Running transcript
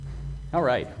All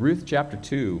right, Ruth chapter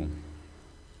 2.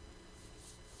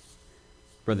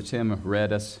 Brother Tim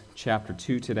read us chapter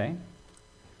 2 today.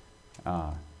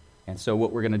 And so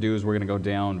what we're going to do is we're going to go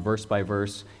down verse by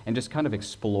verse and just kind of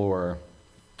explore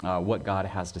what God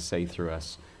has to say to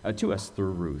us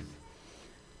through Ruth.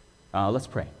 Let's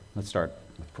pray. Let's start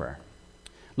with prayer.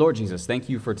 Lord Jesus, thank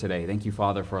you for today. Thank you,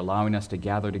 Father, for allowing us to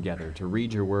gather together, to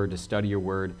read your word, to study your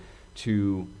word,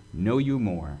 to know you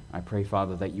more. I pray,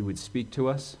 Father, that you would speak to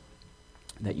us,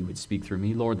 that you would speak through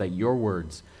me, Lord, that your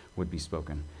words would be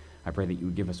spoken. I pray that you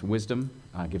would give us wisdom,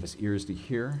 give us ears to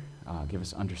hear, give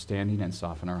us understanding, and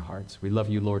soften our hearts. We love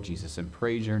you, Lord Jesus, and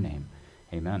praise your name.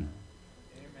 Amen.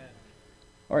 Amen.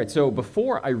 All right, so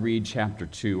before I read chapter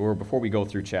 2, or before we go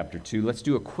through chapter 2, let's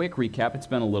do a quick recap. It's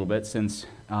been a little bit since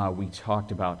we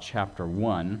talked about chapter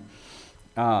 1.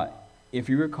 If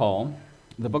you recall,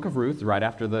 the book of Ruth, right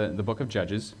after the book of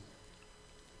Judges,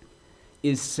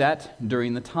 is set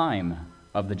during the time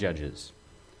of the Judges.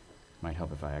 Might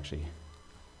help if I actually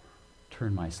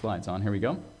turn my slides on. Here we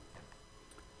go.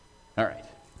 All right.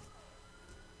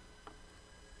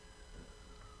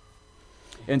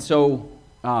 And so,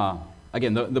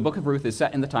 again, the book of Ruth is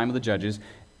set in the time of the Judges.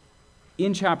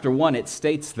 In chapter 1, it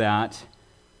states that,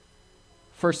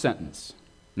 first sentence,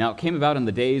 now it came about in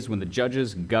the days when the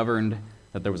judges governed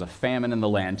that there was a famine in the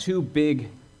land. Two big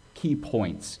key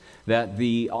points that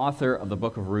the author of the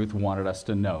book of Ruth wanted us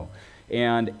to know.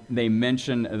 And they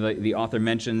mention, the author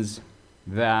mentions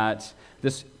that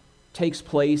this takes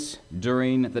place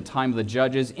during the time of the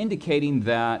Judges, indicating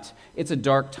that it's a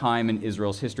dark time in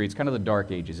Israel's history. It's kind of the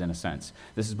Dark Ages in a sense.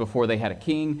 This is before they had a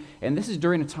king, and this is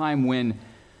during a time when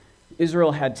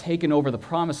Israel had taken over the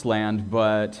Promised Land,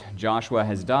 but Joshua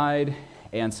has died,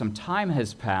 and some time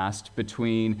has passed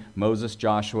between Moses,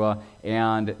 Joshua,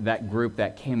 and that group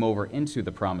that came over into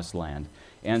the Promised Land.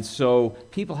 And so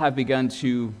people have begun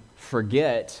to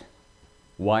forget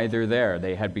why they're there.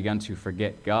 They had begun to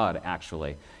forget God,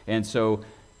 actually. And so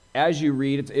as you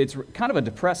read, it's kind of a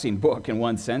depressing book in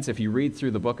one sense if you read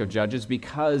through the book of Judges,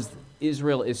 because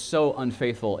Israel is so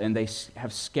unfaithful and they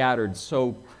have scattered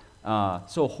so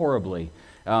horribly.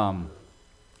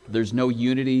 There's no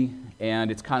unity,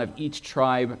 and it's kind of each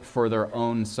tribe for their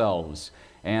own selves,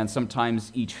 and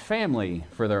sometimes each family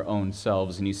for their own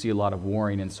selves, and you see a lot of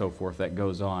warring and so forth that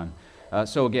goes on.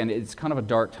 So again, it's kind of a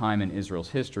dark time in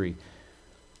Israel's history.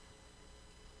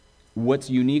 What's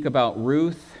unique about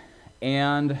Ruth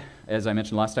and, as I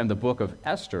mentioned last time, the book of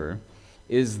Esther,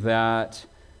 is that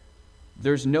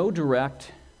there's no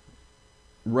direct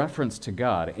reference to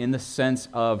God in the sense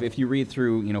of, if you read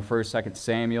through 1st, 2nd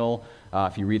Samuel,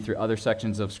 if you read through other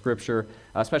sections of Scripture,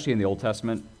 especially in the Old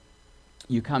Testament,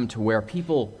 you come to where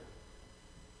people,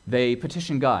 they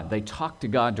petition God, they talk to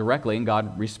God directly, and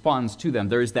God responds to them.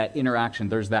 There's that interaction,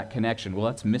 there's that connection. Well,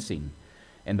 that's missing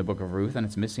in the book of Ruth, and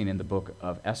it's missing in the book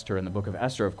of Esther. And the book of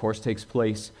Esther, of course, takes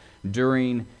place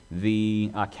during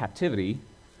the captivity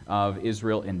of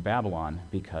Israel in Babylon,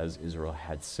 because Israel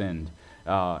had sinned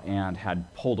and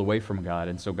had pulled away from God.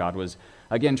 And so God was,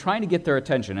 again, trying to get their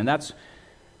attention. And that's,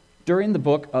 during the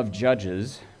book of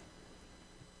Judges,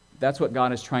 that's what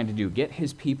God is trying to do, get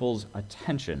his people's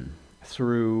attention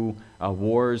through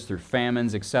wars, through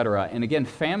famines, etc. And again,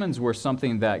 famines were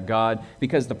something that God,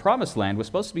 because the Promised Land was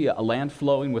supposed to be a land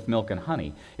flowing with milk and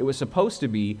honey. It was supposed to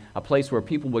be a place where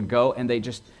people would go and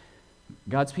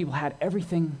God's people had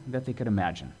everything that they could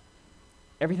imagine,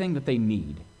 everything that they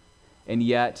need. And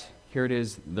yet, here it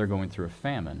is, they're going through a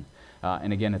famine.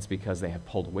 And again, it's because they have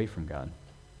pulled away from God.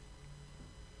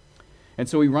 And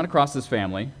so we run across this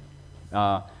family,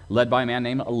 led by a man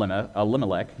named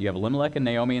Elimelech. You have Elimelech and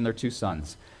Naomi and their two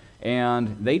sons.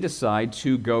 And they decide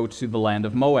to go to the land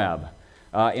of Moab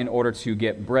in order to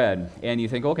get bread. And you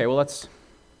think, okay, well,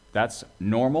 that's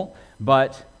normal.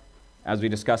 But as we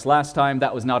discussed last time,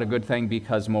 that was not a good thing,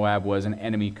 because Moab was an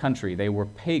enemy country. They were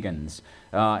pagans.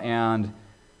 And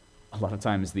a lot of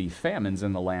times the famines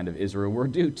in the land of Israel were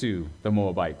due to the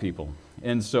Moabite people.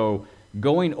 And so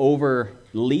going over,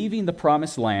 leaving the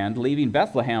Promised Land, leaving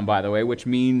Bethlehem, by the way, which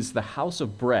means the house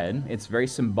of bread, it's very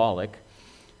symbolic,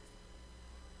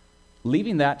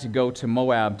 leaving that to go to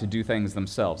Moab to do things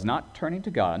themselves, not turning to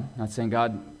God, not saying,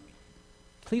 God,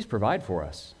 please provide for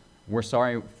us. We're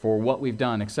sorry for what we've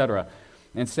done, etc.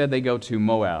 Instead, they go to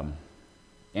Moab,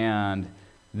 and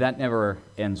that never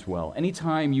ends well.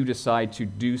 Anytime you decide to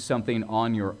do something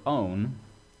on your own,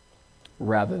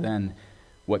 rather than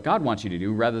what God wants you to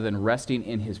do, rather than resting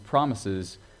in his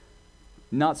promises,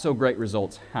 not so great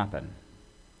results happen.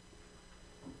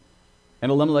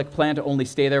 And Elimelech planned to only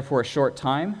stay there for a short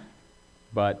time,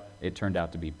 but it turned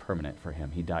out to be permanent for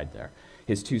him. He died there.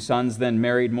 His two sons then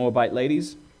married Moabite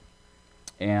ladies,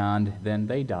 And then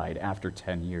they died after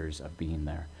 10 years of being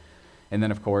there. And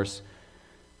then, of course,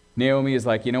 Naomi is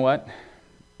like, you know what?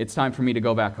 It's time for me to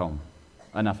go back home.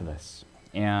 Enough of this.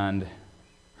 And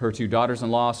her 2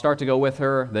 daughters-in-law start to go with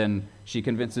her. Then she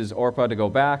convinces Orpah to go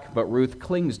back, but Ruth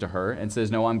clings to her and says,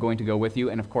 no, I'm going to go with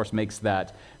you. And, of course, makes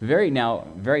that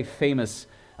very famous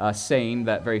saying,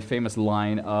 that very famous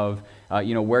line of,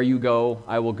 where you go,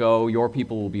 I will go. Your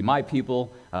people will be my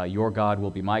people. Your God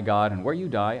will be my God. And where you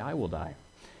die, I will die.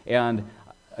 And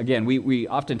again, we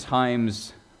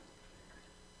oftentimes,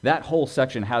 that whole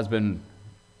section has been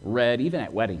read even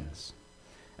at weddings.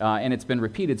 And it's been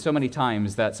repeated so many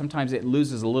times that sometimes it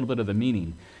loses a little bit of the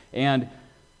meaning. And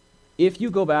if you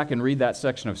go back and read that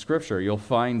section of Scripture, you'll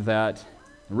find that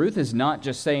Ruth is not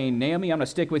just saying, Naomi, I'm going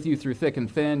to stick with you through thick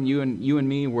and thin. You and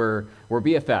me, we're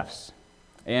BFFs.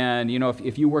 And,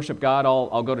 if you worship God,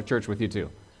 I'll go to church with you too.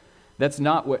 That's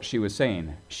not what she was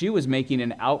saying. She was making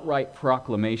an outright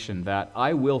proclamation that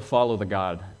I will follow the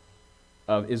God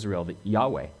of Israel, the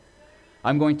Yahweh.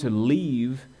 I'm going to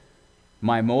leave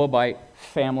my Moabite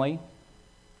family,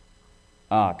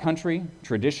 country,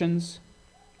 traditions,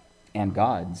 and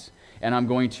gods, and I'm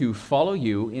going to follow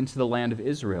you into the land of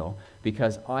Israel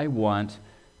because I want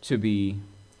to be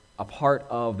a part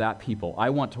of that people.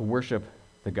 I want to worship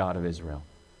the God of Israel.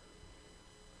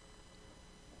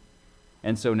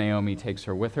 And so Naomi takes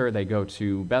her with her. They go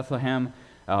to Bethlehem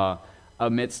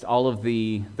amidst all of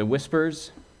the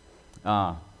whispers.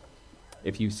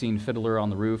 If you've seen Fiddler on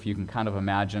the Roof, you can kind of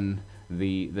imagine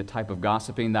the type of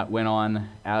gossiping that went on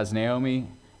as Naomi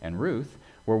and Ruth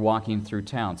were walking through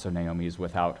town. So Naomi is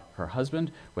without her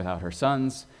husband, without her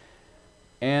sons,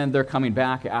 and they're coming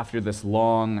back after this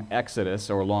long exodus,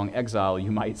 or long exile,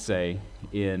 you might say,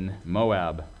 in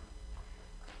Moab.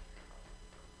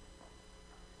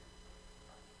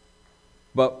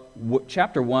 But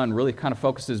chapter 1 really kind of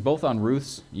focuses both on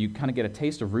Ruth's, you kind of get a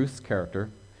taste of Ruth's character,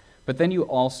 but then you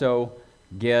also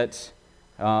get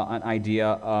an idea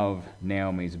of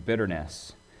Naomi's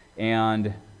bitterness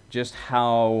and just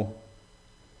how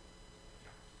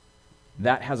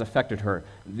that has affected her.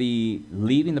 The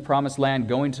leaving the promised land,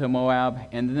 going to Moab,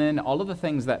 and then all of the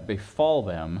things that befall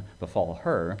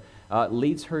her,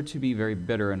 leads her to be very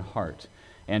bitter in heart.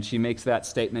 And she makes that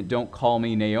statement, don't call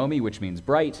me Naomi, which means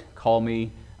bright, call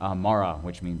me Mara,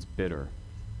 which means bitter.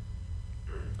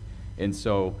 And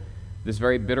so this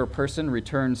very bitter person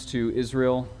returns to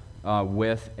Israel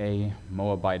with a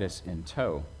Moabitess in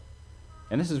tow.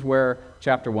 And this is where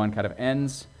chapter 1 kind of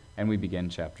ends, and we begin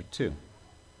chapter 2.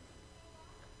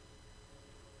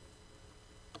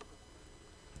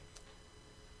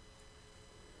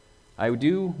 I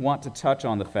do want to touch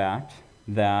on the fact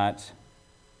that,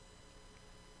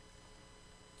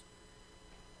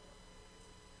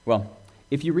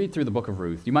 if you read through the book of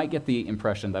Ruth, you might get the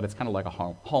impression that it's kind of like a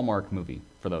Hallmark movie,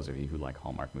 for those of you who like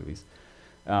Hallmark movies.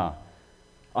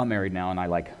 I'm married now, and I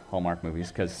like Hallmark movies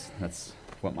because that's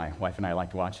what my wife and I like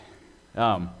to watch.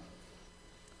 And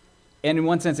in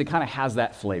one sense, it kind of has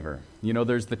that flavor.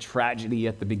 There's the tragedy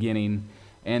at the beginning,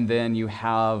 and then you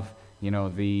have,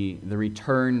 the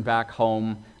return back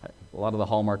home. A lot of the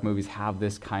Hallmark movies have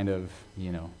this kind of,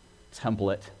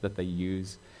 template that they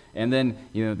use. And then,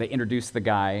 they introduce the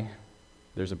guy.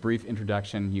 There's a brief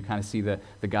introduction. You kind of see the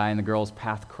guy and the girl's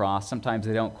path cross. Sometimes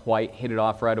they don't quite hit it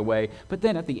off right away. But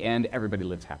then at the end, everybody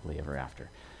lives happily ever after.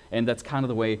 And that's kind of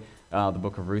the way the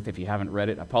book of Ruth, if you haven't read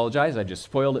it, I apologize. I just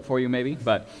spoiled it for you maybe.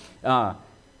 But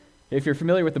if you're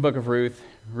familiar with the book of Ruth,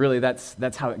 really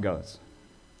that's how it goes.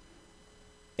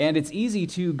 And it's easy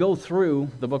to go through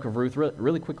the book of Ruth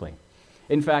really quickly.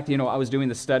 In fact, I was doing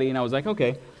the study and I was like,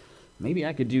 okay, maybe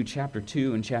I could do chapter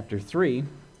 2 and chapter 3.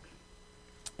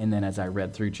 And then as I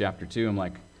read through chapter 2, I'm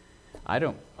like,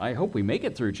 I hope we make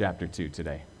it through chapter 2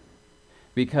 today.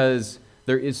 Because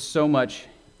there is so much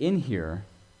in here,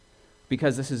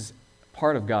 because this is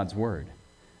part of God's Word.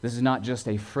 This is not just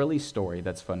a frilly story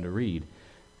that's fun to read.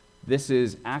 This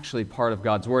is actually part of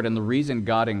God's Word. And the reason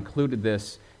God included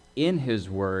this in His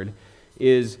Word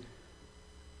is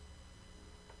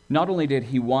not only did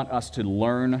He want us to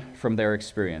learn from their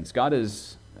experience. God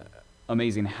is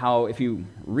amazing how, if you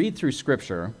read through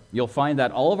Scripture, you'll find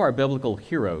that all of our biblical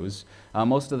heroes,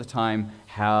 most of the time,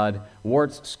 had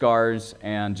warts, scars,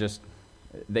 and just,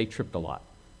 they tripped a lot,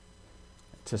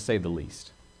 to say the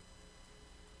least.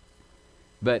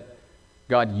 But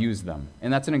God used them.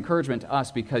 And that's an encouragement to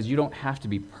us because you don't have to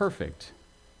be perfect,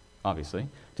 obviously,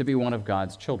 to be one of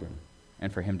God's children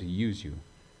and for Him to use you.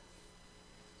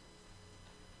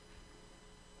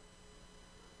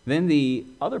 Then the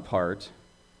other part,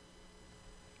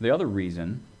 the other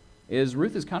reason, is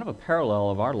Ruth is kind of a parallel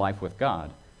of our life with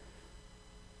God.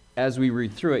 as we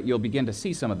read through it, you'll begin to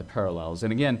see some of the parallels.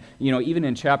 And again, even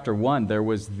in chapter 1, there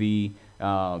was the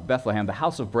Bethlehem, the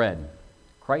house of bread.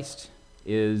 Christ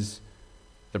is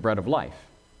the bread of life.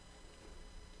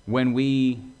 When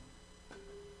we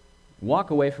walk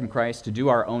away from Christ to do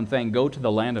our own thing, go to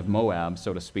the land of Moab,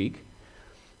 so to speak,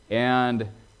 and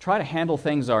try to handle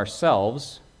things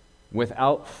ourselves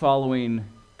without following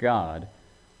God,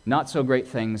 not so great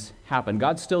things happen.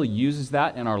 God still uses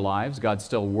that in our lives. God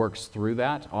still works through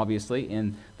that. Obviously,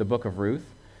 in the book of Ruth,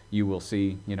 you will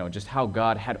see, just how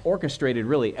God had orchestrated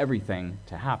really everything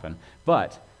to happen.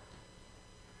 But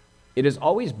it is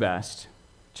always best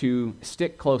to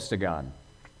stick close to God.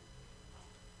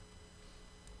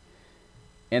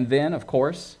 And then, of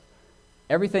course,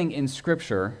 everything in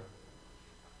Scripture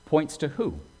points to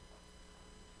who?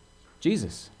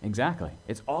 Jesus, exactly.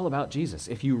 It's all about Jesus.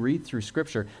 If you read through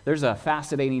Scripture, there's a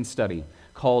fascinating study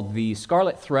called the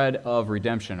Scarlet Thread of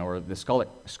Redemption, or the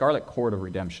Scarlet Cord of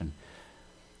Redemption.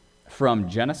 From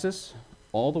Genesis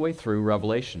all the way through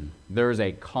Revelation, there is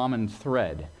a common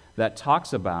thread that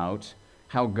talks about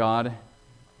how God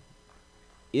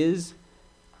is,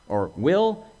 or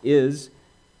is,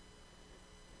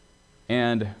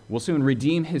 and will soon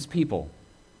redeem his people.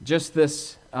 Just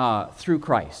this through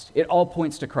Christ. It all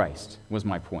points to Christ, was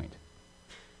my point.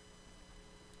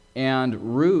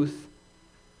 And Ruth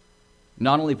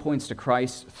not only points to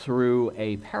Christ through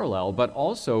a parallel, but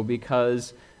also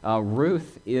because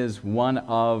Ruth is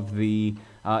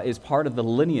is part of the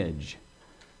lineage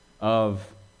of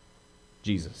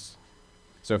Jesus.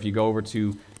 So if you were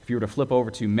to flip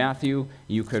over to Matthew,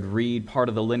 you could read part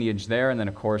of the lineage there, and then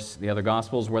of course the other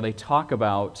Gospels where they talk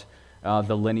about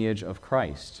the lineage of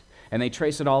Christ. And they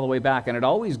trace it all the way back, and it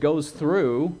always goes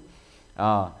through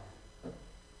a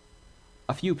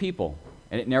few people,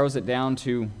 and it narrows it down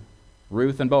to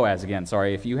Ruth and Boaz again.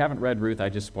 Sorry, if you haven't read Ruth, I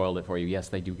just spoiled it for you. Yes,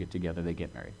 they do get together, they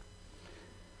get married.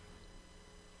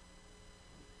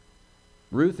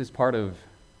 Ruth is part of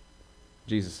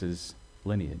Jesus'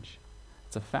 lineage.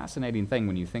 It's a fascinating thing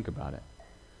when you think about it,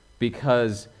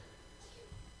 because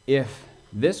if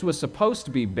this was supposed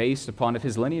to be based upon, if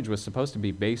his lineage was supposed to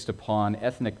be based upon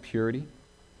ethnic purity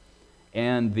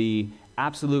and the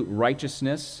absolute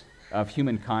righteousness of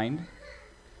humankind,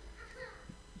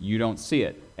 you don't see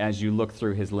it as you look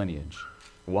through his lineage.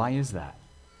 Why is that?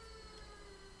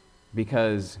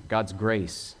 Because God's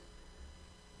grace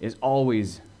is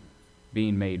always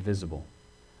being made visible.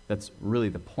 That's really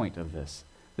the point of this.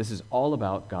 This is all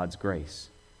about God's grace.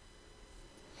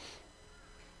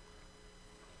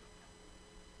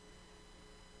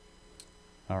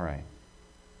 All right.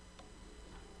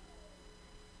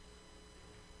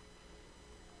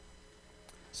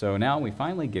 So now we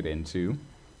finally get into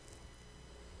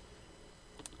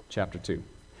chapter 2,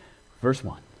 verse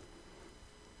 1.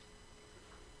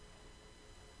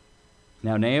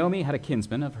 Now Naomi had a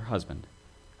kinsman of her husband,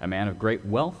 a man of great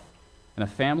wealth, and a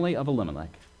family of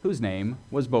Elimelech, whose name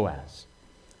was Boaz.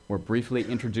 We're briefly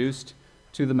introduced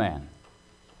to the man.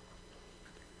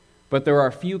 But there are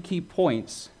a few key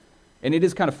points. And it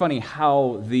is kind of funny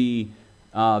how the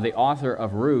author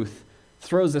of Ruth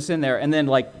throws this in there, and then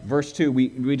like verse 2,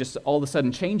 we just all of a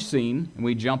sudden change scene, and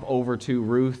we jump over to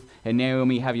Ruth and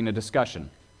Naomi having a discussion.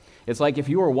 It's like if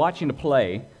you were watching a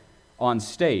play on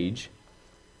stage,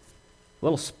 a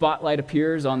little spotlight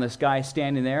appears on this guy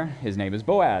standing there. His name is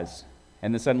Boaz.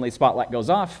 And then suddenly spotlight goes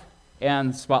off,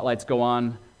 and spotlights go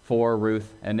on for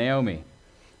Ruth and Naomi.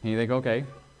 And you think, okay,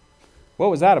 what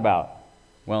was that about?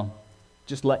 Well,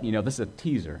 just letting you know, this is a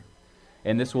teaser,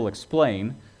 and this will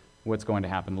explain what's going to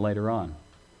happen later on.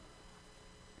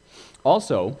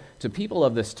 Also, to people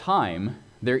of this time,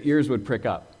 their ears would prick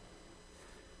up.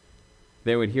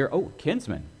 They would hear, oh,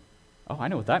 kinsman. Oh, I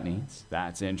know what that means.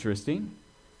 That's interesting.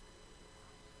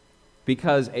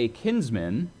 Because a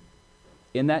kinsman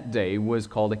in that day was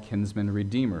called a kinsman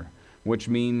redeemer, which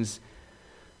means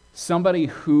somebody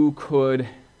who could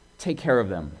take care of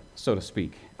them, so to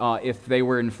speak. If they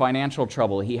were in financial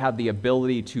trouble, he had the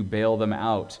ability to bail them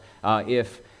out.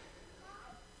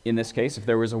 In this case, if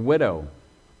there was a widow,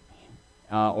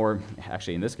 or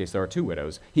actually in this case there are two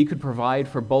widows, he could provide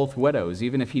for both widows.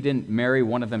 Even if he didn't marry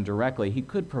one of them directly, he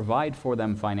could provide for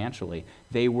them financially.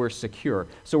 They were secure.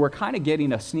 So we're kind of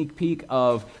getting a sneak peek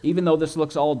of, even though this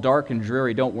looks all dark and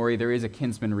dreary, don't worry, there is a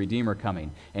kinsman redeemer coming.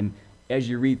 And as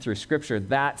you read through Scripture,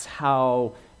 that's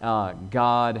how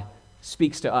God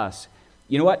speaks to us.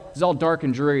 You know what? It's all dark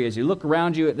and dreary. As you look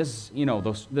around you,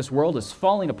 this world is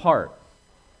falling apart.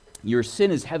 Your sin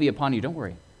is heavy upon you. Don't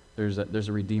worry. There's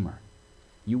a Redeemer.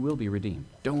 You will be redeemed.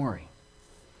 Don't worry.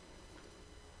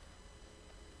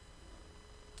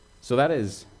 So that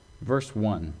is verse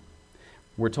 1.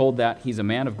 We're told that he's a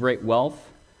man of great wealth,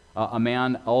 a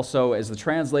man also, as the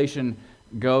translation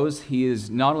goes, he is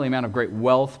not only a man of great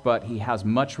wealth, but he has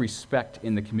much respect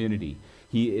in the community.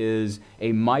 He is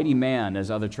a mighty man,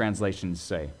 as other translations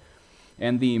say.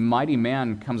 And the mighty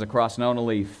man comes across not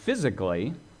only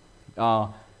physically,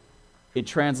 it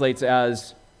translates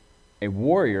as a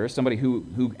warrior, somebody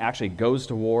who actually goes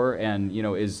to war and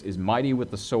is mighty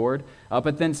with the sword,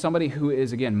 but then somebody who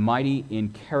is, again, mighty in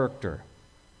character.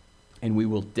 And we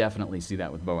will definitely see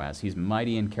that with Boaz. He's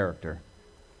mighty in character,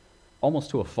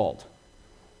 almost to a fault.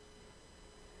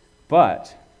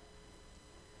 But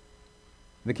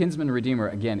the kinsman redeemer,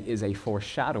 again, is a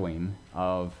foreshadowing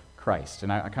of Christ.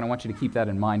 And I kind of want you to keep that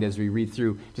in mind as we read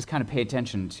through. Just kind of pay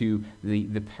attention to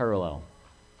the parallel.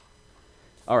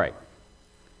 All right.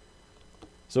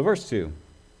 So verse 2.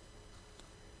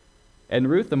 And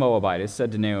Ruth the Moabitess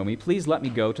said to Naomi, "Please let me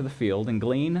go to the field and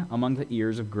glean among the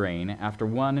ears of grain after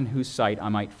one in whose sight I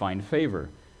might find favor."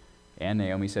 And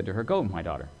Naomi said to her, "Go, my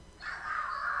daughter."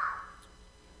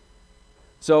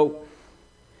 So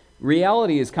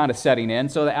reality is kind of setting in,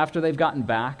 so that after they've gotten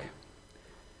back,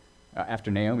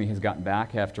 after Naomi has gotten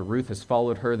back, after Ruth has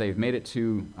followed her, they've made it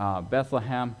to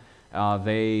Bethlehem.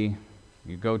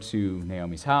 You go to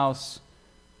Naomi's house,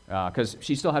 because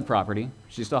she still had property.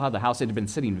 She still had the house. It had been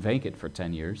sitting vacant for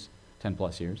 10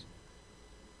 plus years.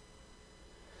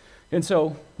 And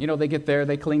so, they get there,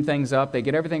 they clean things up, they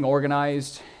get everything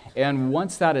organized, and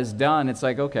once that is done, it's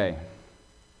like, okay,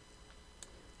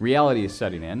 reality is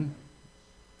setting in.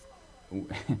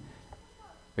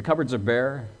 The cupboards are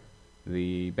bare,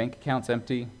 the bank account's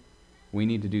empty, we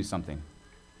need to do something.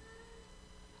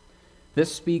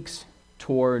 This speaks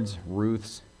towards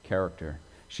Ruth's character.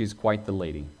 She's quite the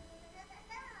lady.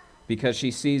 Because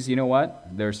she sees,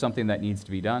 there's something that needs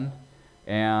to be done.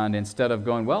 And instead of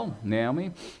going, "Well,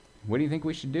 Naomi, what do you think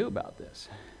we should do about this?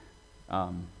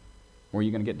 Were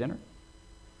you going to get dinner?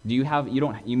 You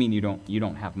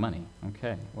don't have money?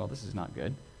 Okay, well, this is not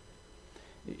good."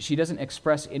 She doesn't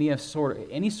express any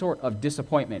sort of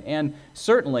disappointment, and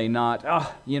certainly not,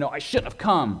 I should have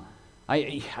come.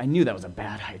 I knew that was a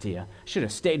bad idea. Should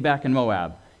have stayed back in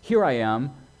Moab. Here I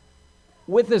am,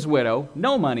 with this widow,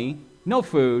 no money, no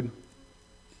food,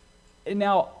 and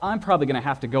now I'm probably going to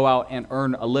have to go out and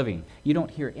earn a living. You don't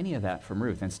hear any of that from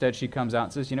Ruth. Instead, she comes out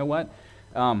and says, "You know what?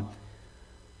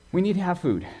 We need to have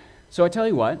food. So I tell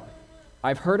you what,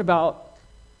 I've heard about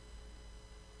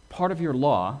part of your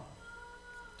law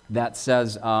that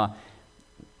says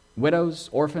widows,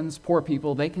 orphans, poor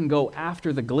people, they can go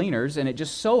after the gleaners, and it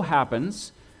just so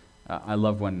happens," I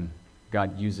love when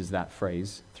God uses that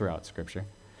phrase throughout Scripture,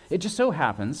 "it just so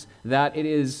happens that it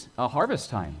is a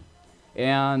harvest time.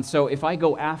 And so if I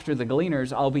go after the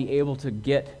gleaners, I'll be able to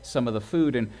get some of the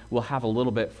food, and we'll have a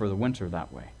little bit for the winter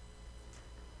that way."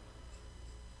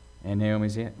 And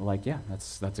Naomi's like, "Yeah,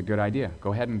 that's a good idea.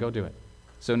 Go ahead and go do it."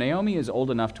 So Naomi is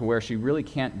old enough to where she really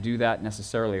can't do that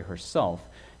necessarily herself,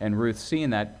 and Ruth, seeing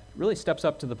that, really steps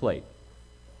up to the plate.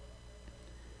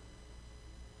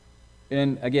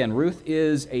 And again, Ruth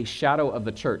is a shadow of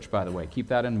the church, by the way. Keep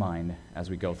that in mind as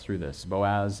we go through this.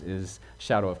 Boaz is a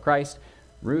shadow of Christ.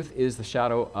 Ruth is the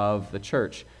shadow of the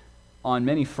church on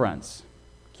many fronts.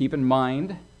 Keep in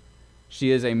mind,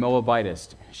 she is a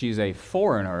Moabitess. She's a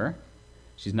foreigner.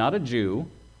 She's not a Jew.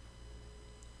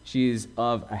 She's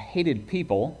of a hated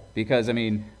people because,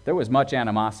 there was much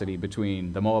animosity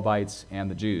between the Moabites and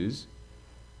the Jews,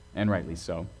 and rightly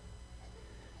so.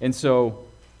 And so,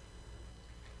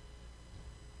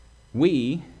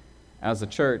 we, as a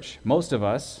church, most of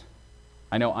us,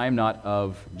 I know I'm not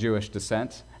of Jewish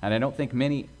descent, and I don't think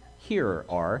many here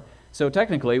are, so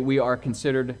technically we are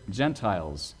considered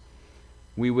Gentiles.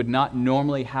 We would not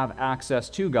normally have access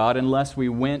to God unless we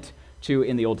went to,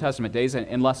 in the Old Testament days,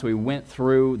 unless we went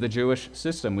through the Jewish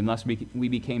system, unless we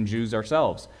became Jews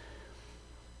ourselves.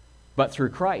 But through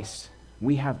Christ,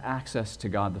 we have access to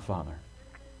God the Father.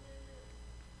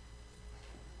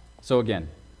 So again,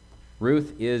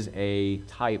 Ruth is a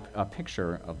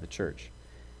picture of the church.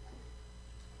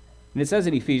 And it says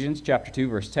in Ephesians chapter 2,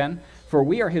 verse 10, "For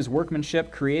we are his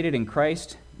workmanship, created in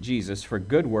Christ Jesus for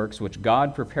good works, which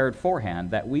God prepared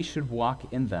beforehand, that we should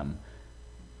walk in them."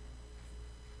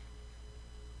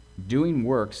 Doing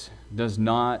works does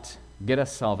not get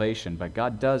us salvation, but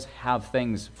God does have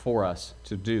things for us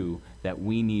to do that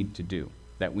we need to do,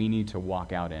 that we need to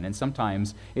walk out in. And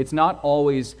sometimes it's not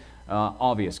always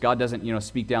obvious. God doesn't,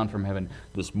 speak down from heaven,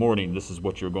 "This morning, this is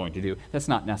what you're going to do." That's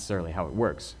not necessarily how it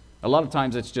works. A lot of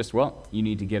times it's just, you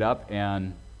need to get up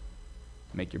and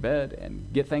make your bed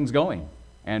and get things going.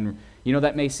 And,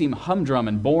 that may seem humdrum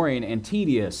and boring and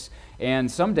tedious. And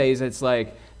some days it's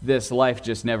like, this life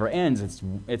just never ends.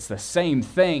 It's the same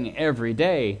thing every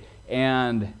day,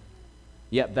 and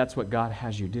yet that's what God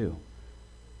has you do.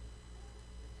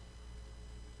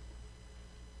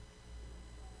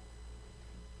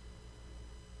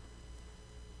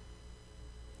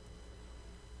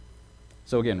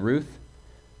 So again, Ruth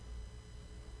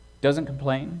doesn't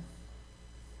complain.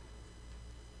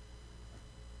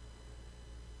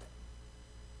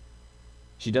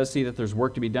 She does see that there's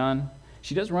work to be done.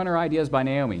 She does run her ideas by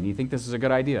Naomi. And you think this is a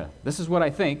good idea? This is what I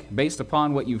think, based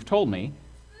upon what you've told me,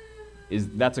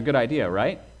 that's a good idea,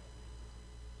 right?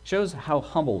 Shows how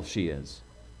humble she is.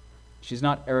 She's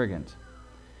not arrogant.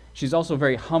 She's also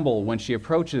very humble when she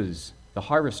approaches the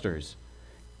harvesters.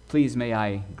 Please, may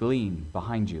I glean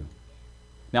behind you?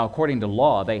 Now, according to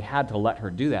law, they had to let her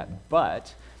do that,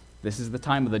 but this is the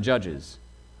time of the judges.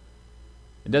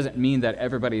 It doesn't mean that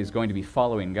everybody is going to be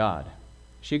following God.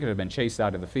 She could have been chased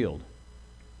out of the field.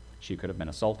 She could have been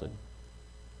assaulted.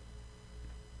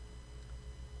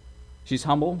 She's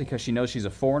humble because she knows she's a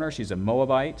foreigner. She's a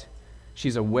Moabite.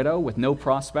 She's a widow with no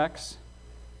prospects.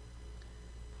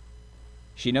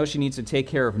 She knows she needs to take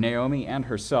care of Naomi and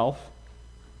herself,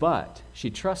 but she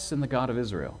trusts in the God of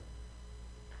Israel.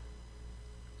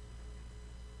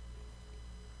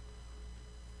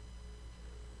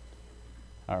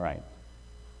 All right.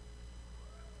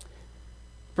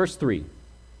 Verse 3.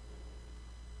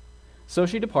 So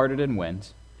she departed and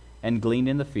went and gleaned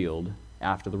in the field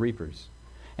after the reapers.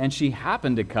 And she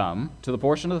happened to come to the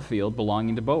portion of the field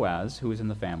belonging to Boaz, who was in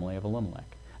the family of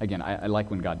Elimelech. Again, I like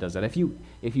when God does that. If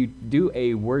you do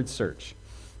a word search,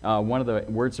 one of the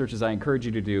word searches I encourage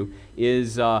you to do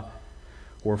is,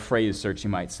 or phrase search you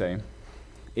might say,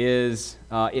 is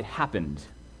it happened,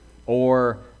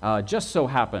 or just so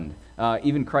happened.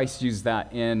 Even Christ used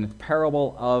that in the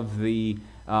parable of the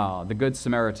Good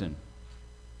Samaritan.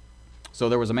 So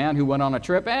there was a man who went on a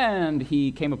trip, and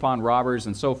he came upon robbers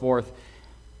and so forth.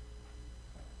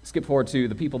 Skip forward to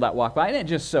the people that walked by, and it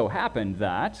just so happened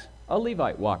that a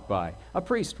Levite walked by, a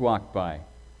priest walked by,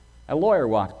 a lawyer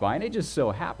walked by, and it just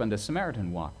so happened a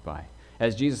Samaritan walked by.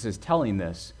 As Jesus is telling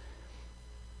this,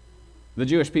 the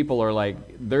Jewish people are like,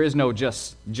 there is no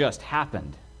just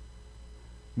happened.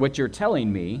 What you're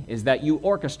telling me is that you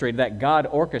orchestrated, that God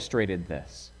orchestrated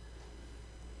this.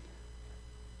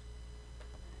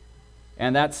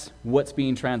 And that's what's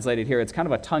being translated here. It's kind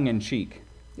of a tongue-in-cheek.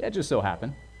 Yeah, it just so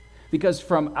happened. Because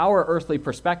from our earthly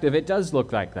perspective, it does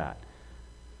look like that.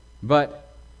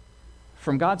 But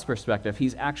from God's perspective,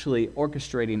 He's actually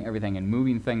orchestrating everything and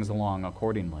moving things along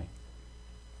accordingly.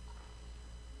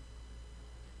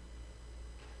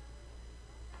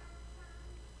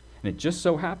 And it just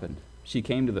so happened she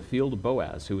came to the field of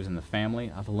Boaz, who was in the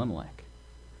family of Elimelech.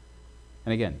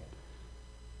 And again,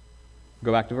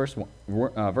 go back to verse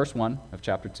 1 of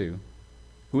chapter 2.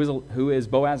 Who is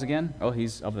Boaz again? Oh,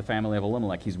 he's of the family of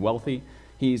Elimelech. He's wealthy.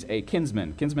 He's a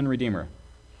kinsman redeemer.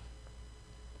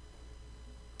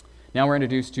 Now we're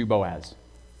introduced to Boaz.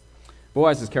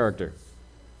 Boaz's character.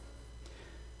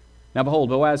 Now behold,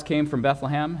 Boaz came from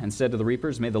Bethlehem and said to the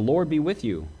reapers, "May the Lord be with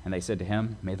you." And they said to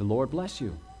him, "May the Lord bless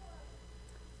you."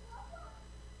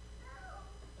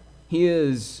 He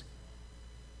is...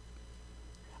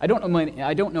 I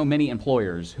don't know many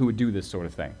employers who would do this sort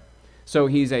of thing. So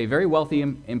he's a very wealthy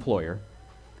employer.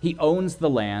 He owns the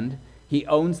land. He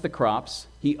owns the crops.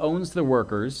 He owns the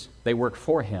workers. They work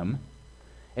for him.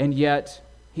 And yet,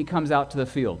 he comes out to the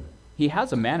field. He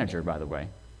has a manager, by the way.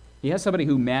 He has somebody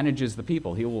who manages the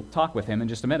people. He will talk with him in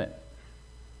just a minute.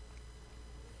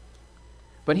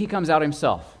 But he comes out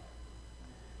himself.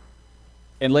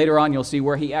 And later on, you'll see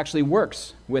where he actually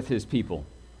works with his people.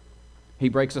 He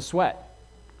breaks a sweat.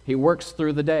 He works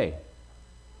through the day.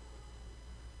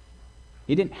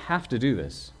 He didn't have to do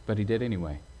this, but he did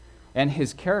anyway. And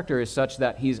his character is such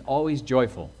that he's always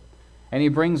joyful. And he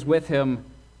brings with him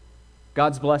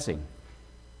God's blessing.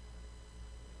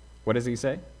 What does he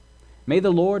say? May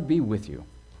the Lord be with you.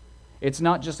 It's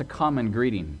not just a common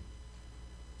greeting.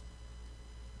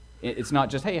 It's not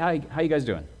just, hey, how you guys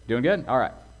doing? Doing good? All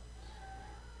right.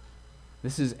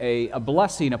 This is a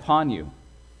blessing upon you.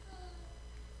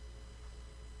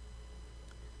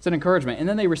 It's an encouragement. And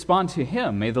then they respond to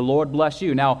him, "May the Lord bless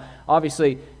you." Now,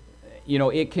 obviously,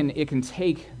 it can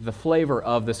take the flavor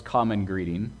of this common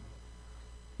greeting,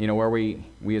 where we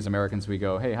as Americans, we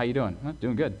go, "Hey, how you doing?" "Oh,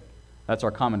 doing good." That's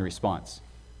our common response.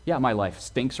 Yeah, my life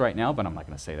stinks right now, but I'm not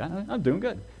going to say that. I'm doing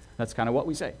good. That's kind of what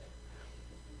we say.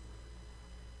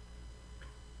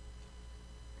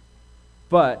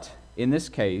 But in this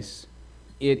case,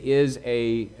 it's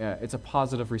a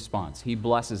positive response. He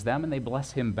blesses them, and they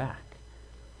bless him back.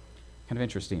 Kind of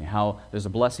interesting how there's a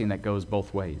blessing that goes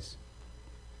both ways.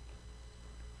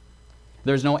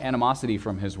 There's no animosity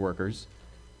from his workers.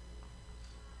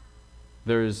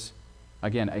 There's,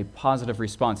 again, a positive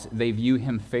response. They view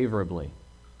him favorably.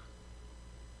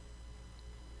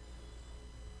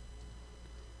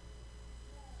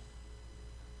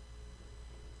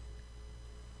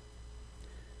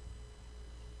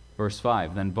 Verse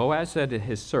 5, then Boaz said to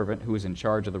his servant who was in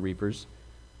charge of the reapers,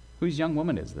 whose young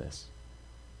woman is this?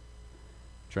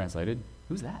 Translated,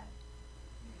 who's that?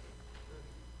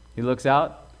 He looks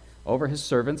out over his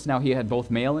servants. Now he had both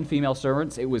male and female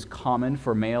servants. It was common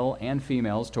for male and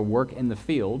females to work in the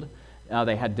field.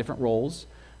 They had different roles.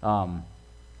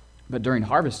 But during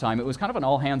harvest time, it was kind of an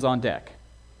all hands on deck.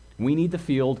 We need the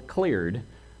field cleared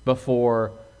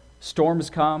before storms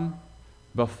come,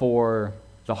 before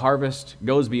the harvest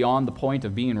goes beyond the point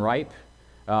of being ripe.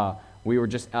 We were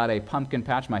just at a pumpkin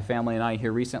patch, my family and I,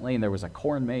 here recently, and there was a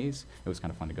corn maze. It was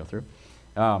kind of fun to go through.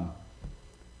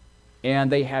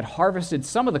 And they had harvested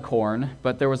some of the corn,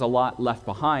 but there was a lot left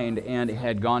behind, and it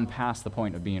had gone past the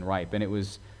point of being ripe. And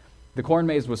the corn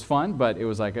maze was fun, but it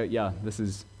was like,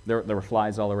 there were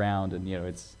flies all around, and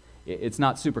it's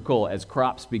not super cool as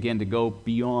crops begin to go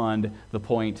beyond the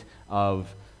point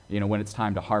of when it's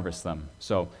time to harvest them.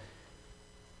 So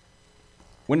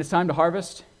when it's time to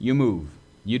harvest, you move.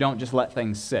 You don't just let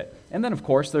things sit. And then, of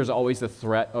course, there's always the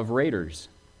threat of raiders.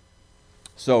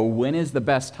 So when is the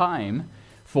best time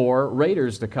for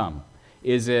raiders to come?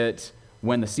 Is it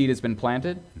when the seed has been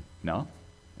planted? No.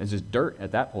 It's just dirt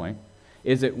at that point.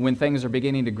 Is it when things are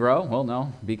beginning to grow? Well,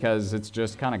 no, because it's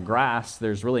just kind of grass.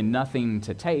 There's really nothing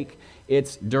to take.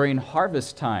 It's during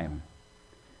harvest time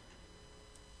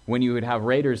when you would have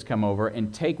raiders come over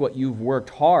and take what you've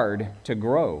worked hard to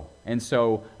grow. And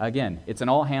so, again, it's an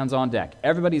all hands on deck.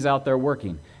 Everybody's out there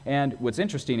working. And what's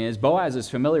interesting is Boaz is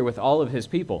familiar with all of his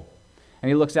people. And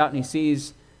he looks out and he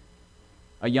sees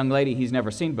a young lady he's never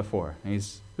seen before. And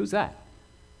he's, who's that?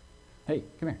 Hey,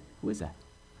 come here. Who is that?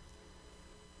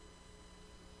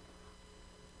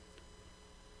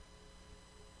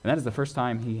 And that is the first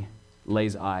time he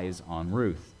lays eyes on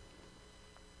Ruth.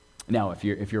 Now, if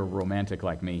you're a romantic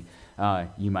like me,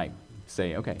 you might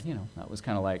say, okay, that was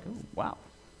kind of like, oh, wow,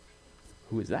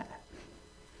 who is that?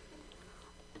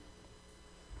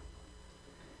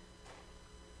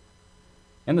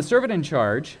 And the servant in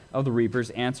charge of the reapers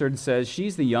answered and says,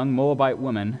 she's the young Moabite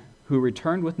woman who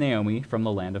returned with Naomi from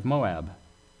the land of Moab.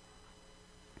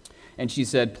 And she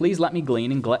said, please let me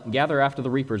glean and gather after the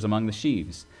reapers among the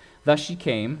sheaves. Thus she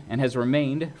came and has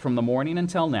remained from the morning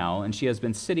until now, and she has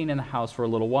been sitting in the house for a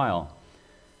little while.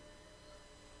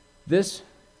 This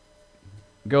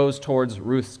goes towards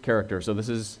Ruth's character. So this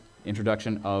is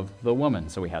introduction of the woman.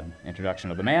 So we had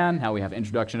introduction of the man, now we have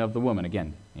introduction of the woman.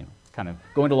 Again, kind of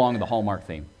going along with the Hallmark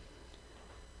theme.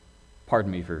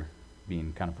 Pardon me for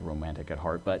being kind of romantic at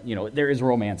heart, but there is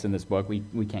romance in this book.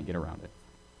 We can't get around it.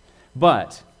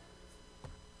 But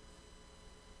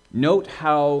note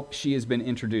how she has been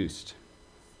introduced.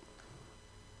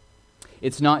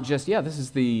 It's not just, this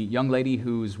is the young lady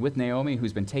who's with Naomi,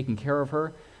 who's been taking care of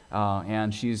her,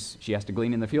 and she has to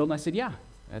glean in the field. And I said,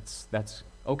 that's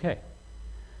okay.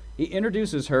 He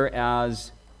introduces her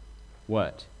as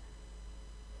what?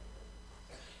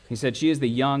 He said she is the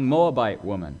young Moabite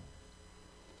woman.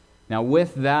 Now,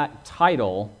 with that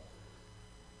title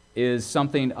is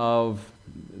something of,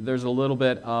 there's a little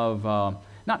bit of,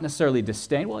 not necessarily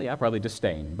disdain, probably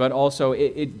disdain, but also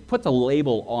it puts a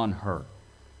label on her.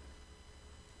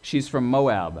 She's from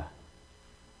Moab.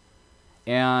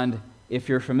 And if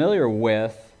you're familiar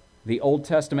with the Old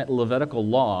Testament Levitical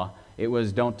law, it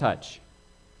was don't touch.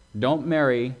 Don't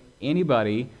marry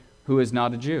anybody who is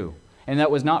not a Jew. And that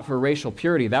was not for racial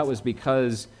purity. That was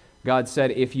because God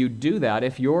said, if you do that,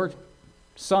 if your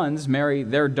sons marry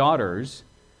their daughters,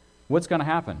 what's going to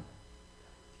happen?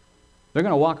 They're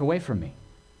going to walk away from me.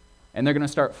 And they're going to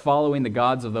start following the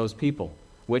gods of those people,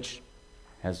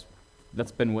 that's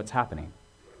been what's happening.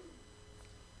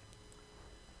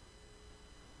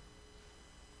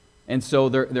 And so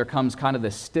there comes kind of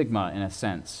this stigma, in a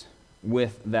sense,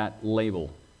 with that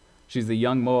label. She's the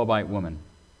young Moabite woman.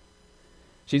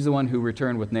 She's the one who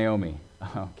returned with Naomi.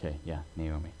 Okay,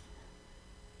 Naomi.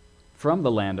 From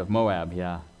the land of Moab,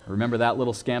 Remember that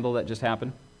little scandal that just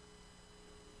happened?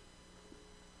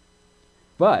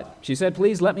 But she said,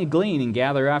 please let me glean and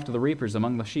gather after the reapers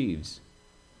among the sheaves.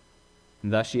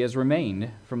 And thus she has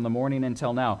remained from the morning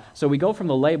until now. So we go from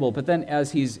the label, but then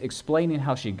as he's explaining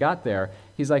how she got there,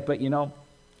 he's like, but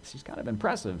she's kind of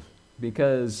impressive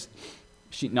because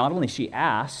not only she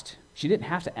asked, she didn't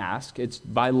have to ask. It's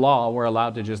by law we're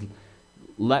allowed to just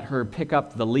let her pick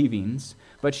up the leavings,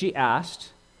 but she asked.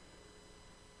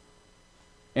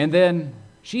 And then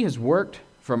she has worked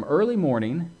from early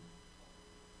morning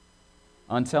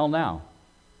until now,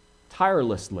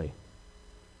 tirelessly.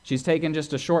 She's taken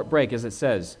just a short break, as it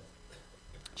says.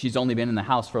 She's only been in the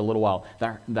house for a little while.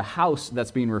 The house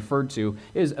that's being referred to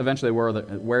is eventually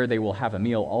where they will have a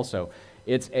meal also.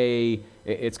 It's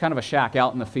kind of a shack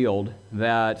out in the field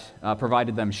that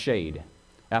provided them shade.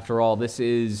 After all, this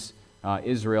is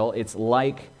Israel. It's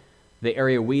like the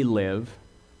area we live,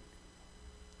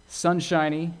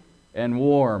 sunshiny and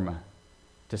warm,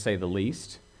 to say the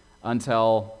least,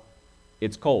 until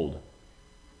it's cold.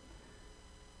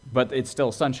 But it's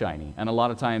still sunshiny, and a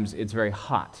lot of times it's very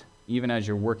hot. Even as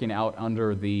you're working out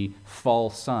under the fall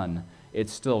sun,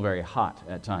 it's still very hot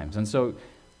at times. And so,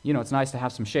 it's nice to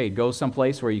have some shade. Go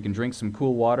someplace where you can drink some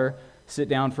cool water, sit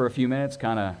down for a few minutes,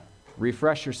 kind of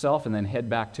refresh yourself, and then head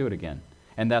back to it again.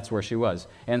 And that's where she was.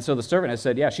 And so the servant has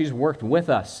said, she's worked with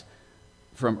us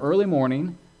from early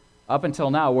morning up until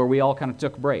now, where we all kind of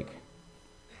took a break.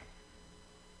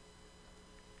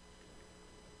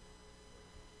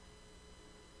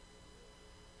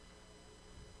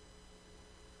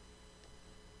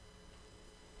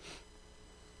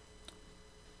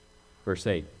 Verse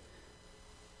 8.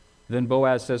 Then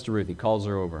Boaz says to Ruth, he calls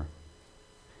her over.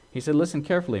 He said, "Listen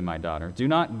carefully, my daughter. Do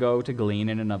not go to glean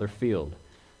in another field.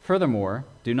 Furthermore,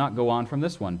 do not go on from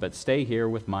this one, but stay here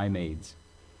with my maids.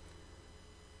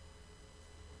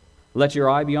 Let your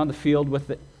eye be on the field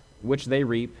which they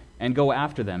reap, and go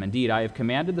after them. Indeed, I have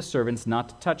commanded the servants not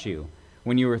to touch you.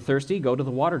 When you are thirsty, go to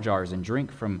the water jars and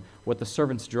drink from what the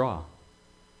servants draw."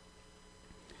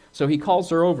 So he calls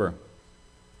her over.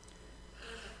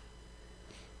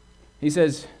 He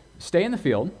says, "Stay in the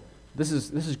field." This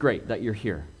is great that you're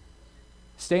here.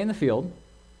 Stay in the field,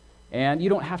 and you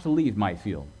don't have to leave my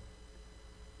field,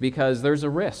 because there's a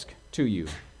risk to you.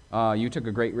 You took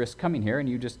a great risk coming here, and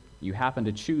you happen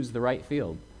to choose the right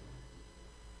field.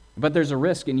 But there's a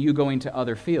risk in you going to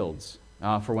other fields.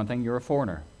 For one thing, you're a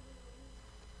foreigner.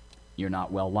 You're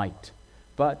not well liked,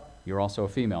 but you're also a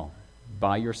female,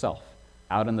 by yourself,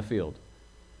 out in the field.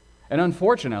 And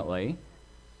unfortunately,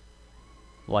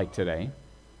 like today,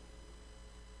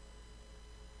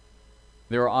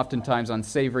 there are oftentimes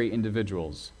unsavory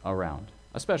individuals around,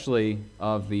 especially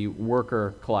of the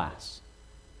worker class.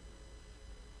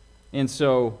 And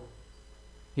so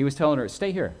he was telling her,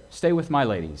 "Stay here, stay with my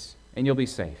ladies, and you'll be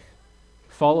safe.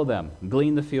 Follow them,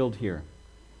 glean the field here."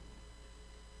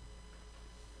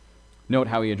 Note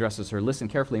how he addresses her, "Listen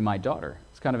carefully, my daughter."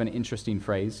 It's kind of an interesting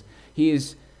phrase. He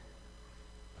is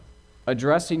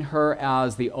addressing her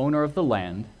as the owner of the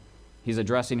land. He's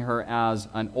addressing her as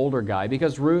an older guy,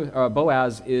 because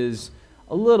Boaz is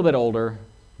a little bit older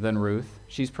than Ruth.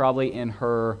 She's probably in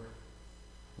her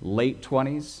late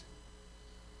 20s,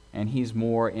 and he's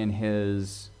more in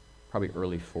his probably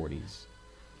early 40s,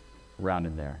 around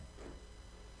in there.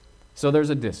 So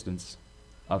there's a distance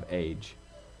of age.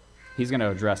 He's going to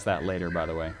address that later, by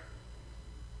the way.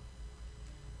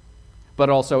 But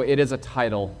also, it is a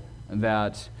title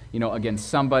that, again,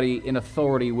 somebody in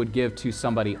authority would give to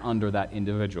somebody under that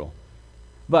individual.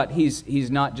 But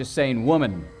he's not just saying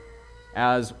woman,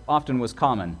 as often was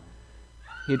common.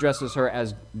 He addresses her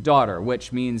as daughter,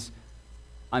 which means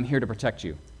I'm here to protect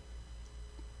you.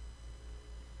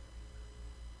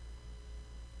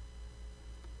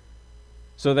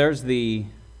 So there's the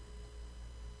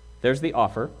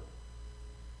offer.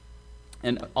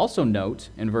 And also note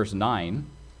in verse 9,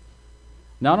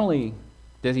 not only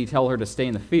does he tell her to stay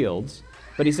in the fields,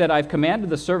 but he said, "I've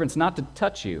commanded the servants not to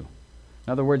touch you."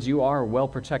 In other words, you are well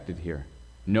protected here.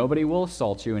 Nobody will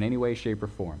assault you in any way, shape, or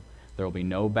form. There will be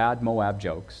no bad Moab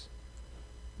jokes.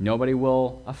 Nobody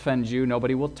will offend you.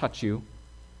 Nobody will touch you,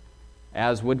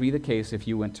 as would be the case if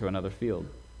you went to another field.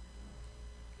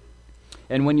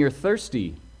 "And when you're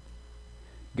thirsty,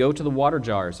 go to the water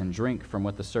jars and drink from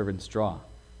what the servants draw."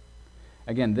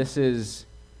 Again, this is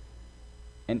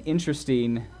an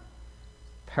interesting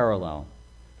parallel.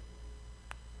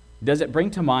 Does it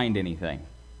bring to mind anything?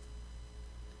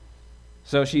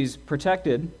 So she's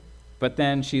protected, but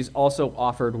then she's also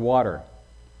offered water.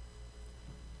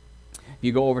 If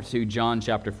you go over to John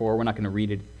chapter 4, we're not going to read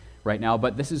it right now,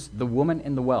 but this is the woman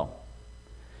in the well.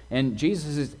 And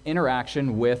Jesus'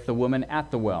 interaction with the woman at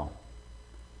the well.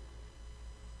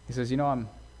 He says, "I'm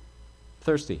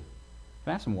thirsty.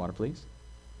 Can I have some water, please?"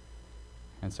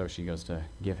 And so she goes to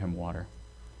give him water.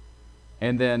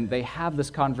 And then they have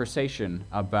this conversation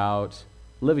about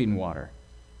living water.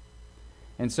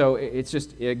 And so it's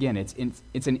just, again, it's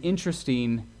an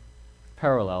interesting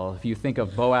parallel if you think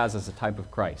of Boaz as a type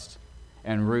of Christ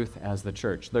and Ruth as the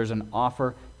church. There's an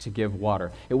offer to give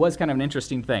water. It was kind of an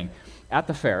interesting thing. At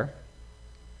the fair,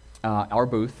 our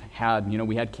booth had,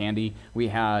 we had candy, we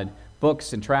had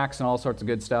books and tracts and all sorts of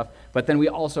good stuff, but then we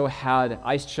also had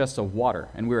ice chests of water,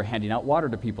 and we were handing out water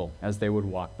to people as they would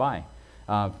walk by. It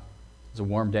was a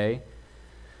warm day,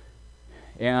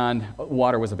 and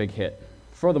water was a big hit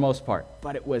for the most part.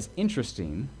 But it was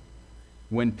interesting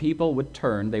when people would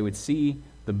turn, they would see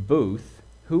the booth,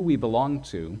 who we belonged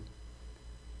to,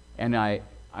 and I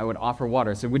would offer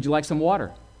water. I said, "Would you like some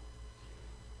water?"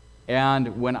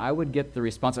 And when I would get the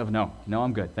response of, no,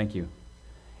 I'm good, thank you,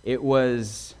 it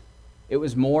was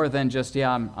more than just,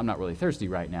 I'm not really thirsty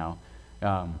right now.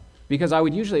 Because I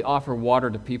would usually offer water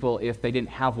to people if they didn't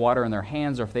have water in their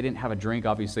hands, or if they didn't have a drink.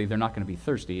 Obviously, they're not going to be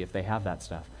thirsty if they have that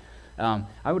stuff.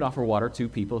 I would offer water to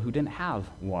people who didn't have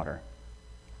water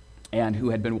and who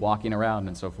had been walking around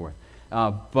and so forth.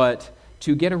 But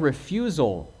to get a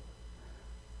refusal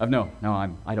of, no,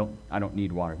 I don't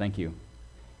need water, thank you,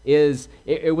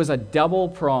 it was a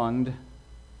double-pronged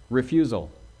refusal.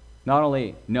 Not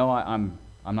only, no, I'm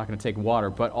not going to take water,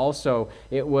 but also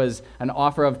it was an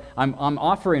offer of, I'm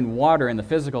offering water in the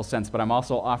physical sense, but I'm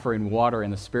also offering water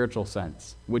in the spiritual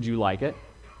sense. Would you like it?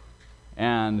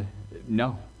 And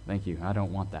no, thank you, I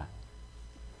don't want that.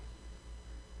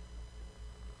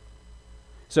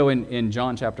 So in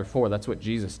John chapter 4, that's what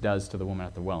Jesus does to the woman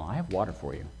at the well. I have water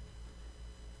for you.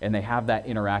 And they have that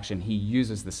interaction. He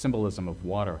uses the symbolism of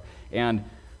water. And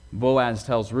Boaz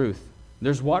tells Ruth,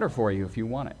 there's water for you if you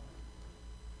want it.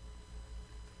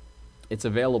 It's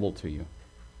available to you.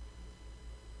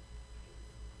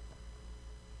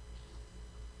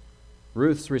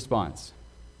 Ruth's response.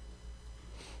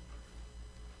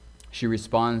 She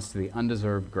responds to the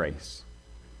undeserved grace.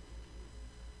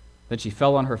 Then she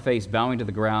fell on her face, bowing to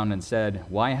the ground, and said,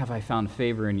 "Why have I found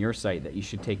favor in your sight that you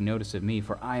should take notice of me,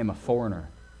 for I am a foreigner?"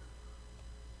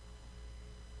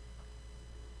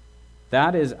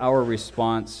 That is our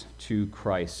response to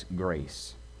Christ's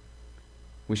grace.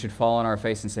 We should fall on our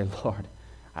face and say, "Lord,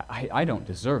 I don't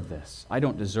deserve this. I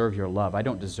don't deserve your love. I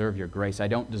don't deserve your grace. I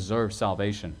don't deserve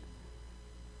salvation."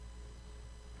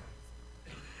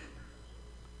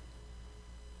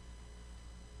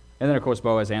 And then, of course,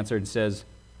 Boaz answered and says,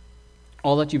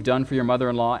 "All that you've done for your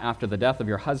mother-in-law after the death of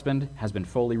your husband has been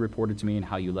fully reported to me, and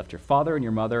how you left your father and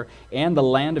your mother and the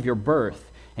land of your birth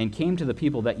and came to the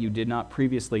people that you did not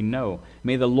previously know.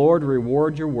 May the Lord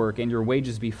reward your work and your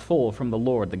wages be full from the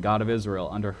Lord, the God of Israel,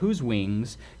 under whose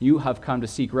wings you have come to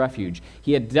seek refuge."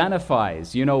 He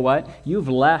identifies, you know what? You've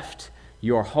left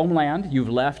your homeland, you've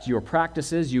left your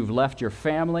practices, you've left your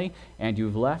family, and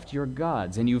you've left your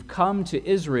gods. And you've come to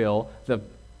Israel, the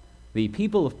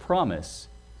people of promise,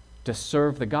 to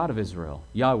serve the God of Israel,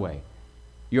 Yahweh.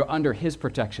 You're under his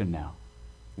protection now.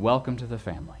 Welcome to the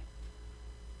family.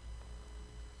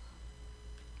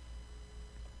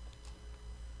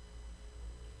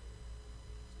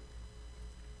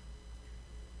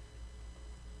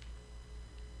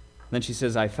 Then she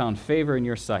says, "I found favor in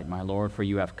your sight, my Lord, for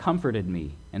you have comforted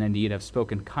me, and indeed have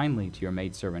spoken kindly to your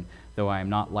maidservant, though I am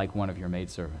not like one of your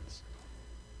maidservants."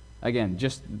 Again,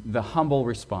 just the humble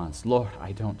response. Lord,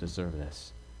 I don't deserve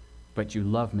this, but you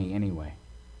love me anyway.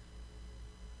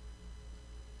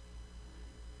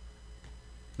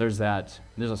 There's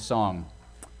a song,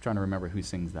 I'm trying to remember who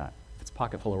sings that. It's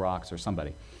Pocket Full of Rocks or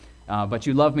somebody. But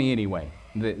you love me anyway.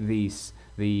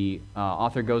 The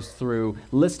author goes through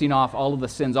listing off all of the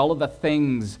sins, all of the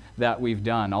things that we've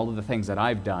done, all of the things that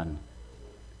I've done,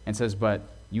 and says, but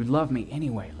you love me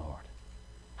anyway, Lord.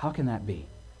 How can that be?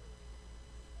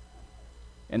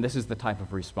 And this is the type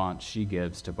of response she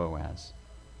gives to Boaz.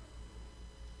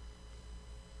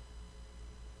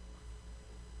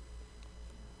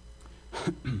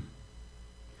 And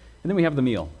then we have the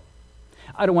meal.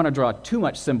 I don't want to draw too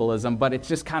much symbolism, but it's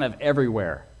just kind of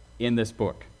everywhere in this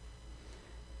book.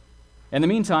 In the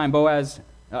meantime, Boaz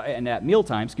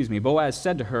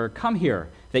said to her, "Come here,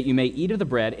 that you may eat of the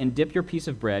bread and dip your piece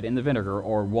of bread in the vinegar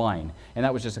or wine." And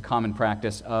that was just a common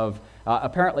practice of,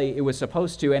 apparently it was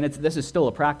supposed to, and this is still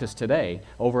a practice today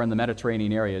over in the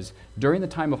Mediterranean areas. During the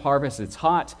time of harvest, it's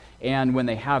hot, and when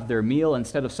they have their meal,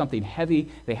 instead of something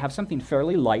heavy, they have something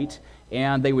fairly light,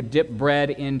 and they would dip bread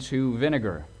into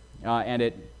vinegar, and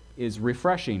it is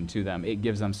refreshing to them. It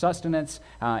gives them sustenance,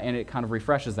 and it kind of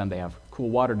refreshes them. They have cool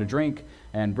water to drink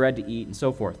and bread to eat and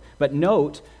so forth. But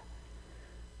note,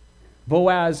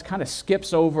 Boaz kind of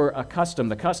skips over a custom.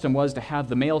 The custom was to have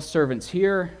the male servants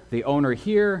here, the owner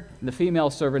here, and the female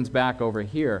servants back over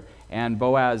here. And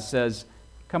Boaz says,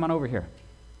 "Come on over here.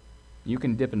 You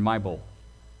can dip in my bowl."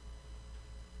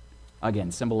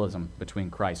 Again, symbolism between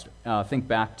Christ. Think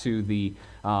back to the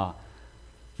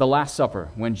Last Supper,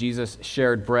 when Jesus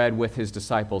shared bread with his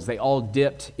disciples. They all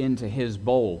dipped into his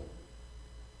bowl.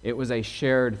 It was a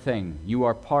shared thing. You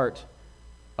are part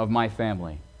of my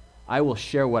family. I will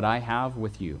share what I have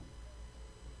with you.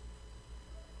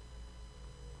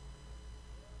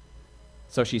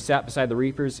 So she sat beside the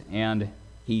reapers, and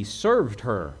he served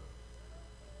her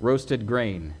roasted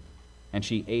grain, and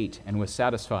she ate and was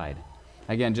satisfied.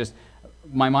 Again, just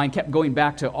my mind kept going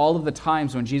back to all of the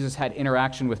times when Jesus had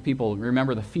interaction with people.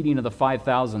 Remember the feeding of the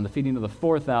 5,000, the feeding of the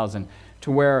 4,000,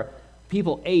 to where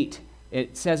people ate.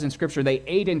 It says in Scripture, they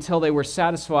ate until they were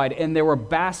satisfied, and there were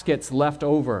baskets left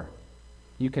over.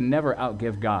 You can never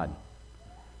outgive God.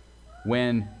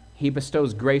 When He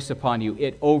bestows grace upon you,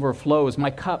 it overflows.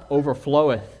 My cup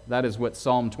overfloweth. That is what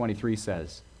Psalm 23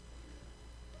 says.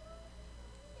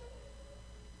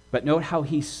 But note how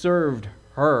He served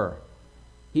her.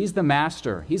 He's the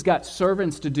master. He's got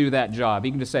servants to do that job.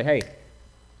 He can just say, hey,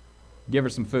 give her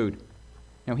some food.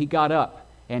 No, He got up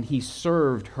and He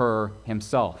served her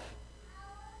Himself.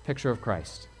 Picture of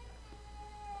Christ.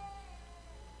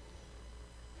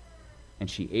 And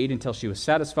she ate until she was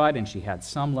satisfied, and she had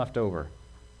some left over.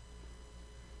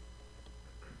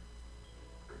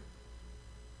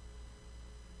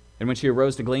 And when she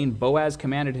arose to glean, Boaz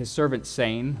commanded his servant,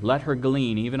 saying, let her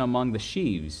glean even among the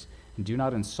sheaves, and do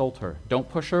not insult her. Don't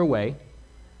push her away.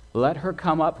 Let her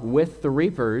come up with the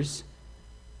reapers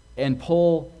and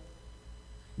pull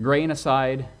grain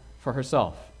aside for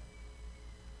herself.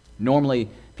 Normally,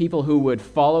 people who would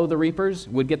follow the reapers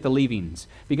would get the leavings.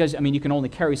 Because, you can only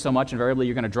carry so much. Invariably,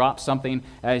 you're going to drop something.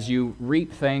 As you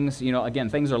reap things, again,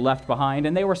 things are left behind.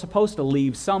 And they were supposed to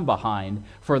leave some behind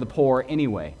for the poor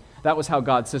anyway. That was how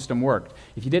God's system worked.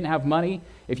 If you didn't have money,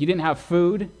 if you didn't have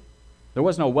food, there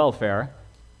was no welfare.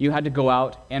 You had to go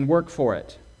out and work for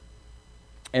it.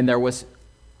 And there was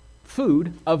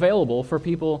food available for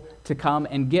people to come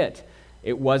and get.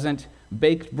 It wasn't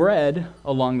baked bread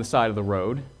along the side of the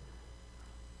road.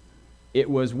 It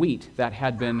was wheat that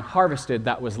had been harvested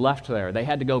that was left there. They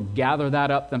had to go gather that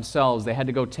up themselves. They had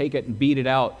to go take it and beat it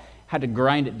out, had to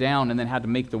grind it down, and then had to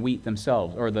make the wheat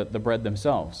themselves, or the bread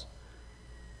themselves.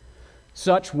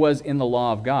 Such was in the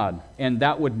law of God, and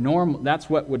that's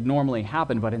what would normally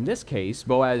happen. But in this case,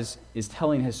 Boaz is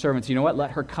telling his servants, you know what,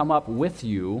 let her come up with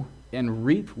you and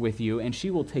reap with you, and she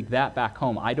will take that back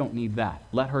home. I don't need that.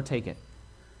 Let her take it.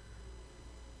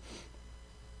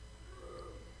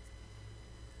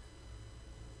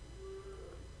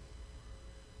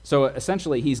 So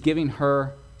essentially, he's giving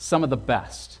her some of the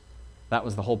best. That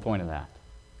was the whole point of that.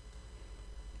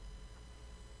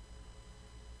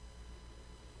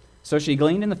 So she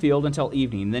gleaned in the field until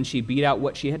evening. Then she beat out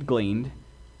what she had gleaned,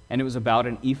 and it was about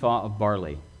an ephah of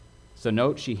barley. So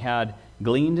note, she had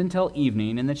gleaned until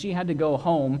evening, and then she had to go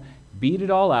home, beat it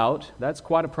all out. That's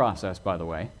quite a process, by the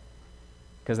way,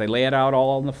 because they lay it out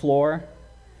all on the floor,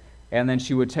 and then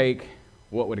she would take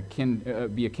what would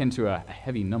be akin to a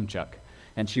heavy nunchuck,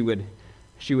 and she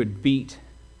would beat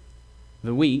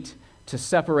the wheat to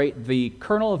separate the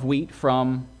kernel of wheat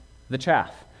from the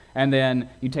chaff. And then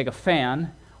you'd take a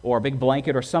fan or a big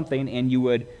blanket or something, and you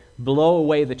would blow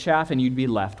away the chaff, and you'd be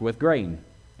left with grain.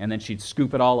 And then she'd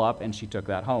scoop it all up, and she took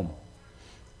that home.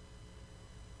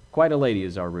 Quite a lady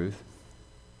is our Ruth.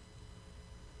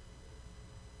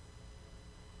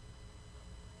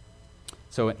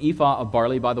 So an ephah of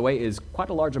barley, by the way, is quite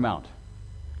a large amount.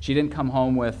 She didn't come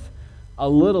home with a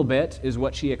little bit is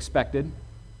what she expected.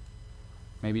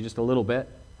 Maybe just a little bit.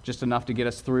 Just enough to get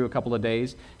us through a couple of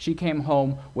days. She came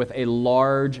home with a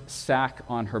large sack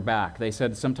on her back. They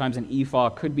said sometimes an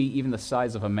ephah could be even the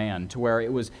size of a man, to where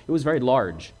it was very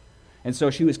large. And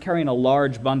so she was carrying a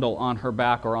large bundle on her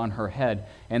back or on her head,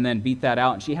 and then beat that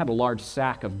out, and she had a large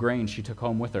sack of grain she took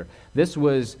home with her. This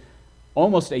was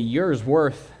almost a year's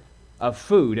worth of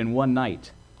food in one night.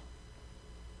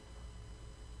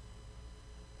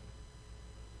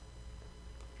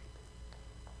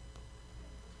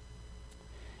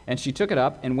 And she took it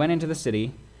up and went into the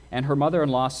city, and her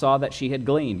mother-in-law saw that she had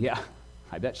gleaned. Yeah,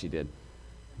 I bet she did.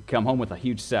 Come home with a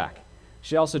huge sack.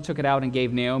 She also took it out and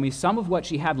gave Naomi some of what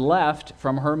she had left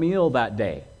from her meal that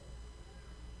day.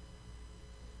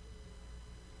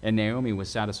 And Naomi was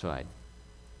satisfied.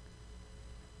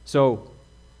 So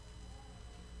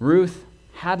Ruth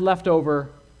had leftover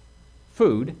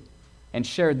food and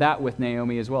shared that with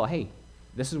Naomi as well. Hey,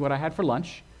 this is what I had for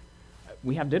lunch.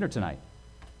 We have dinner tonight.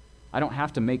 I don't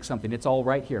have to make something. It's all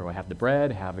right here. I have the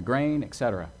bread, I have the grain,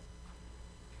 etc.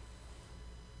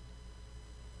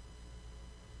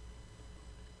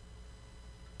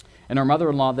 And her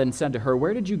mother-in-law then said to her,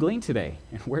 where did you glean today?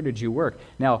 And where did you work?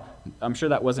 Now, I'm sure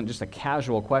that wasn't just a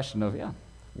casual question of,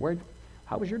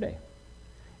 how was your day?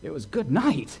 It was good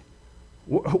night.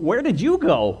 Where did you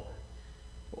go?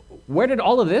 Where did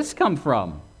all of this come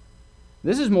from?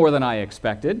 This is more than I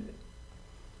expected.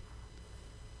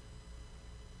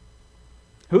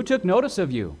 Who took notice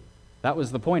of you? That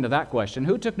was the point of that question.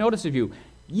 Who took notice of you?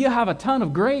 You have a ton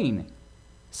of grain.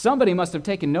 Somebody must have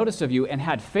taken notice of you and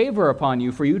had favor upon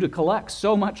you for you to collect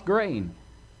so much grain.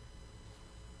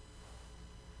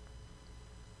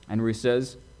 And Ruth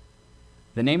says,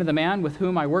 the name of the man with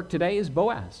whom I work today is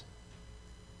Boaz.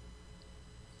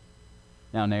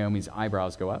 Now Naomi's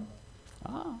eyebrows go up.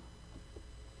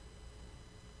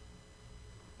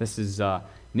 This is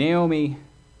Naomi.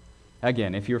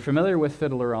 Again, if you're familiar with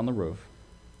Fiddler on the Roof,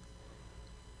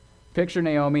 picture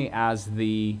Naomi as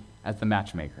the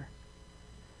matchmaker.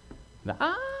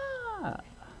 I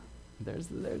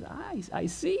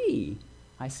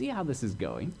see how this is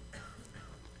going.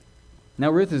 Now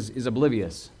Ruth is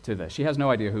oblivious to this. She has no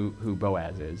idea who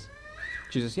Boaz is.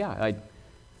 She says,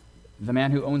 the man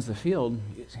who owns the field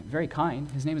is very kind.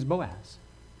 His name is Boaz.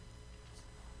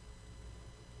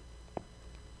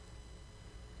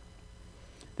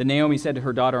 Then Naomi said to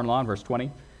her daughter-in-law in verse 20,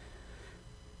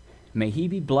 may he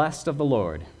be blessed of the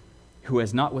Lord, who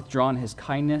has not withdrawn his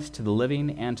kindness to the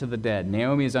living and to the dead.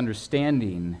 Naomi is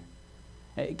understanding.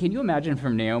 Can you imagine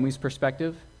from Naomi's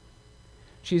perspective?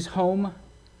 She's home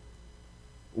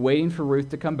waiting for Ruth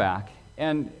to come back,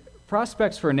 and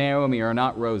prospects for Naomi are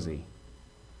not rosy.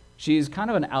 She's kind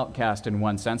of an outcast in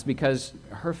one sense because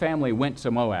her family went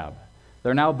to Moab.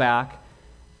 They're now back.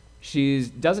 She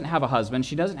doesn't have a husband.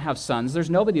 She doesn't have sons. There's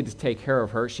nobody to take care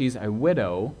of her. She's a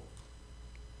widow.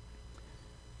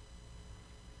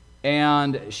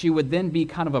 And she would then be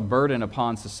kind of a burden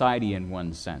upon society in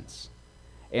one sense.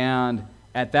 And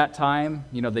at that time,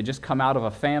 they just come out of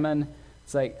a famine.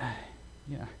 It's like,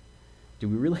 do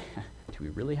we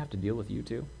really have to deal with you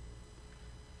two?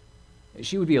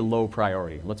 She would be a low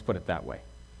priority, let's put it that way.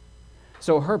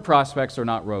 So her prospects are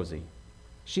not rosy.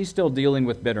 She's still dealing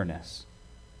with bitterness.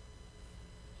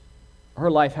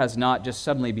 Her life has not just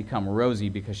suddenly become rosy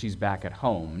because she's back at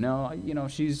home. No,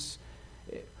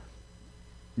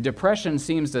 depression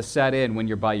seems to set in when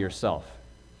you're by yourself.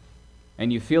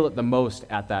 And you feel it the most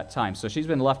at that time. So she's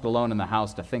been left alone in the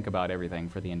house to think about everything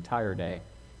for the entire day.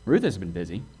 Ruth has been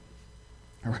busy.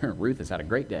 Ruth has had a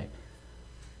great day.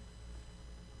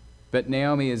 But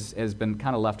Naomi has been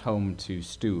kind of left home to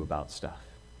stew about stuff.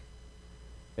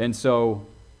 And so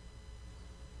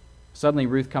suddenly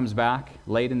Ruth comes back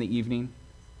late in the evening,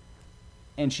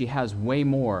 and she has way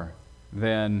more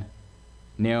than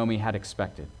Naomi had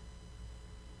expected.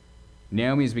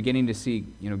 Naomi is beginning to see,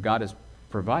 God has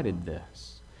provided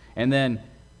this. And then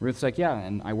Ruth's like,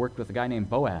 and I worked with a guy named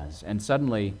Boaz. And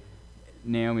suddenly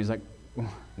Naomi's like,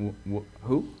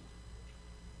 who?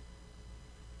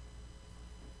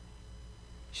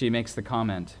 She makes the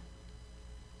comment,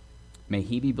 may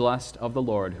he be blessed of the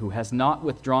Lord, who has not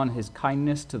withdrawn his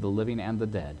kindness to the living and the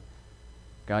dead.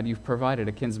 God, you've provided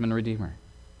a kinsman redeemer.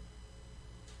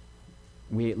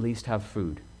 We at least have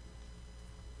food.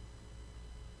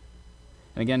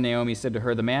 And again, Naomi said to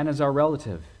her, the man is our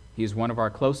relative. He is one of our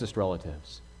closest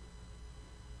relatives.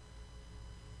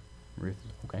 Ruth,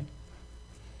 okay.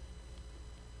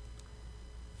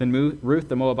 Then Ruth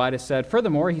the Moabitess said,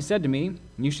 furthermore, he said to me,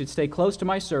 you should stay close to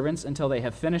my servants until they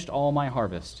have finished all my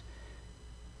harvest.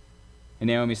 And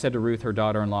Naomi said to Ruth, her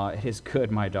daughter-in-law, it is good,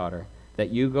 my daughter,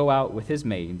 that you go out with his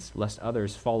maids, lest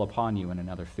others fall upon you in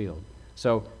another field.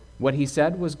 So what he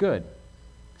said was good.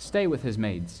 Stay with his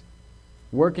maids.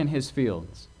 Work in his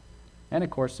fields. And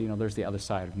of course, there's the other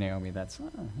side of Naomi that's,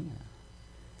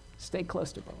 stay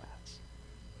close to Boaz.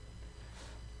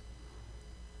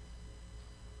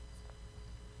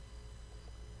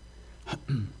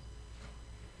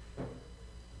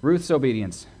 Ruth's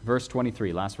obedience, verse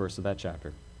 23, last verse of that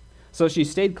chapter. So she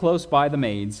stayed close by the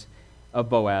maids of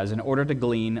Boaz in order to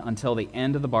glean until the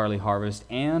end of the barley harvest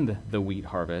and the wheat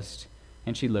harvest,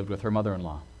 and she lived with her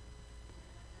mother-in-law.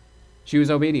 She was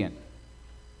obedient.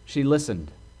 She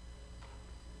listened.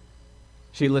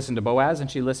 She listened to Boaz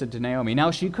and she listened to Naomi.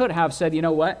 Now she could have said, you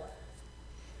know what?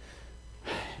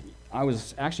 I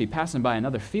was actually passing by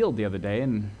another field the other day,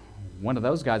 and one of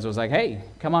those guys was like, hey,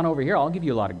 come on over here, I'll give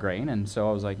you a lot of grain. And so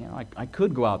I was like, I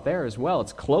could go out there as well.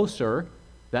 It's closer.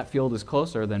 That field is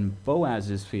closer than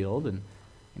Boaz's field, and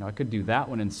I could do that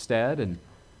one instead, and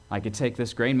I could take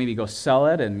this grain, maybe go sell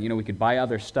it, and we could buy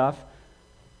other stuff.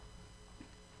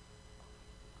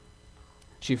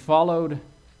 She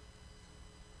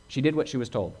did what she was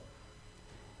told.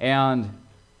 And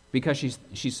because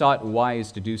she saw it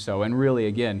wise to do so. And really,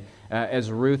 again,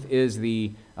 as Ruth is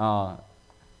the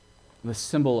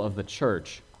symbol of the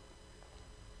church,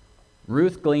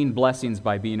 Ruth gleaned blessings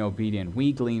by being obedient.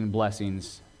 We glean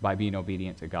blessings by being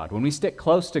obedient to God. When we stick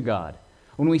close to God,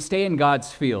 When we stay in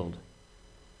God's field,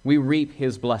 we reap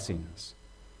his blessings.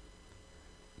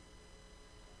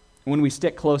 When we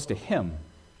stick close to him,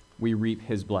 we reap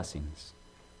his blessings.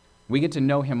 We get to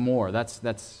know him more.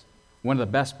 That's one of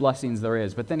the best blessings there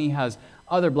is. But then he has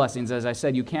other blessings. As I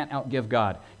said, you can't outgive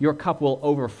God. Your cup will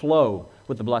overflow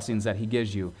with the blessings that he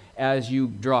gives you as you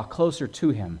draw closer to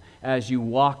him, as you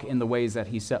walk in the ways that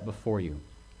he set before you.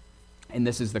 And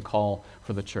this is the call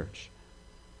for the church.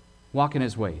 Walk in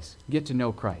his ways. Get to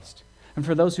know Christ. And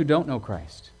for those who don't know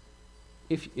Christ,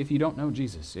 if you don't know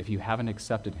Jesus, if you haven't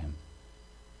accepted him,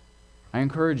 I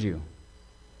encourage you,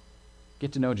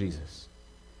 get to know Jesus.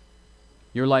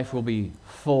 Your life will be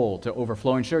full to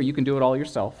overflowing. Sure, you can do it all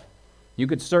yourself. You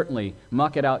could certainly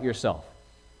muck it out yourself.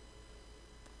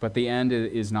 But the end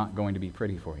is not going to be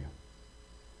pretty for you.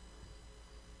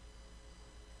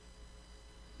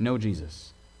 Know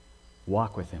Jesus.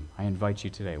 Walk with him. I invite you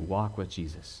today, walk with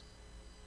Jesus.